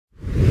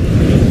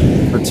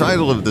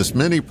title of this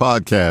mini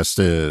podcast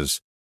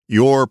is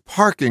Your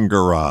Parking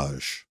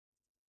Garage.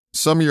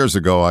 Some years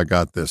ago, I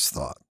got this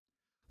thought.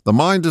 The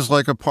mind is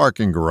like a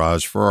parking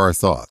garage for our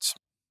thoughts.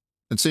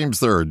 It seems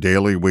there are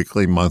daily,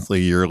 weekly,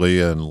 monthly,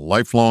 yearly, and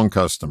lifelong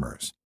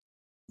customers.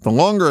 The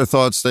longer a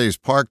thought stays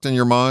parked in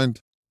your mind,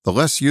 the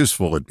less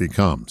useful it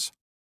becomes.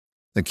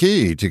 The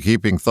key to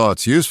keeping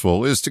thoughts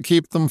useful is to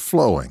keep them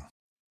flowing.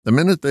 The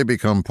minute they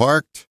become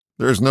parked,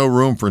 there's no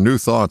room for new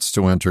thoughts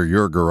to enter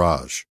your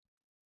garage.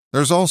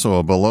 There's also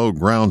a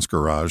below-grounds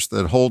garage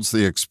that holds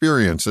the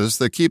experiences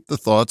that keep the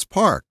thoughts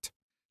parked.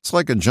 It's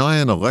like a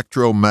giant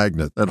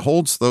electromagnet that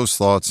holds those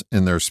thoughts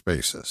in their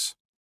spaces.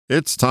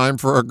 It's time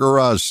for a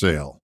garage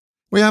sale.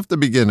 We have to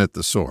begin at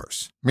the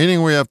source,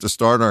 meaning we have to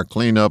start our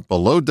cleanup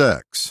below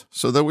decks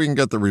so that we can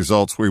get the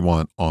results we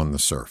want on the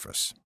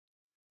surface.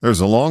 There's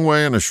a long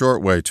way and a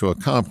short way to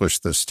accomplish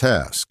this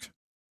task.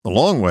 The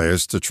long way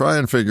is to try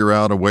and figure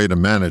out a way to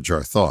manage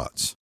our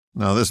thoughts.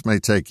 Now, this may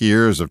take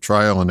years of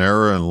trial and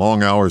error and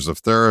long hours of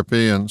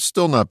therapy and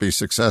still not be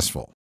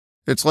successful.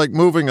 It's like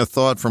moving a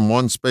thought from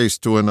one space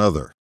to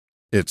another.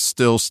 It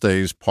still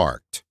stays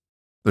parked.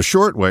 The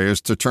short way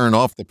is to turn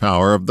off the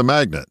power of the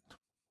magnet.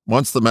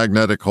 Once the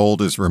magnetic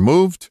hold is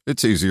removed,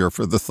 it's easier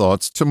for the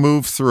thoughts to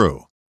move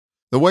through.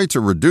 The way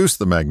to reduce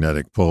the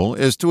magnetic pull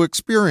is to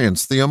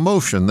experience the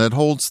emotion that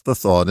holds the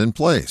thought in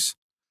place.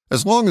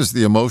 As long as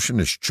the emotion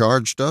is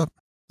charged up,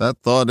 that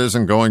thought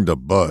isn't going to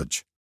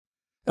budge.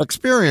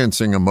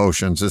 Experiencing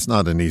emotions is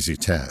not an easy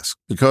task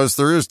because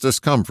there is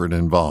discomfort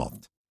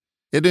involved.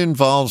 It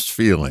involves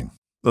feeling,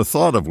 the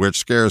thought of which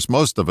scares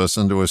most of us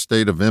into a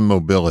state of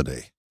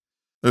immobility.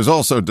 There's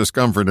also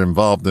discomfort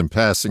involved in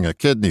passing a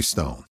kidney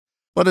stone,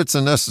 but it's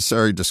a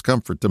necessary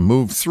discomfort to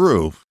move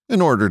through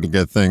in order to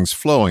get things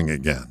flowing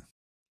again.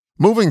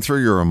 Moving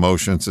through your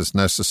emotions is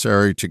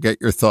necessary to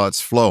get your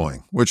thoughts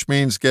flowing, which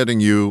means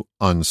getting you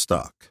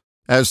unstuck.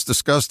 As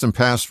discussed in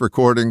past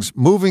recordings,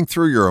 moving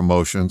through your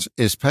emotions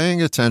is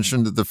paying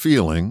attention to the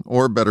feeling,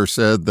 or better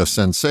said, the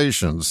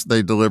sensations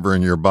they deliver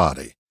in your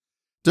body.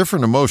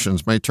 Different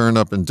emotions may turn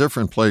up in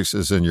different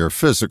places in your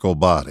physical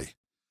body.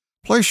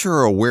 Place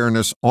your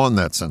awareness on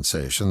that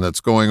sensation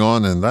that's going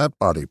on in that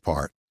body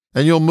part,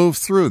 and you'll move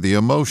through the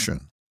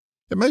emotion.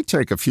 It may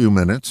take a few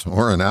minutes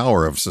or an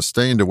hour of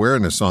sustained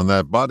awareness on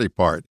that body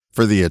part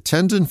for the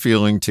attendant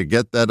feeling to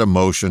get that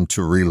emotion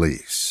to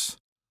release.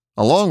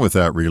 Along with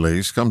that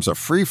release comes a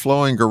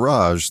free-flowing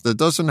garage that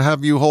doesn't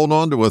have you hold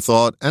on to a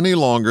thought any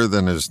longer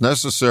than is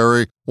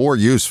necessary or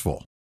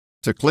useful.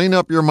 To clean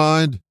up your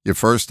mind, you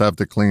first have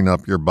to clean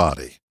up your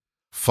body.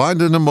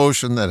 Find an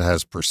emotion that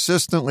has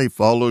persistently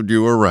followed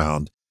you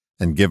around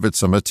and give it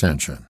some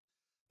attention.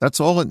 That's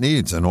all it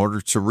needs in order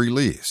to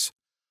release.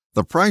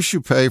 The price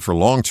you pay for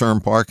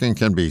long-term parking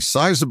can be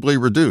sizably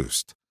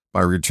reduced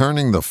by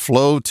returning the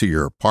flow to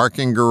your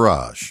parking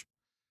garage.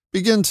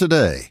 Begin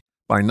today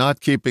by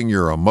not keeping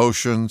your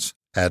emotions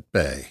at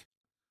bay.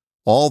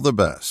 All the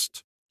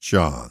best,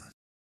 John.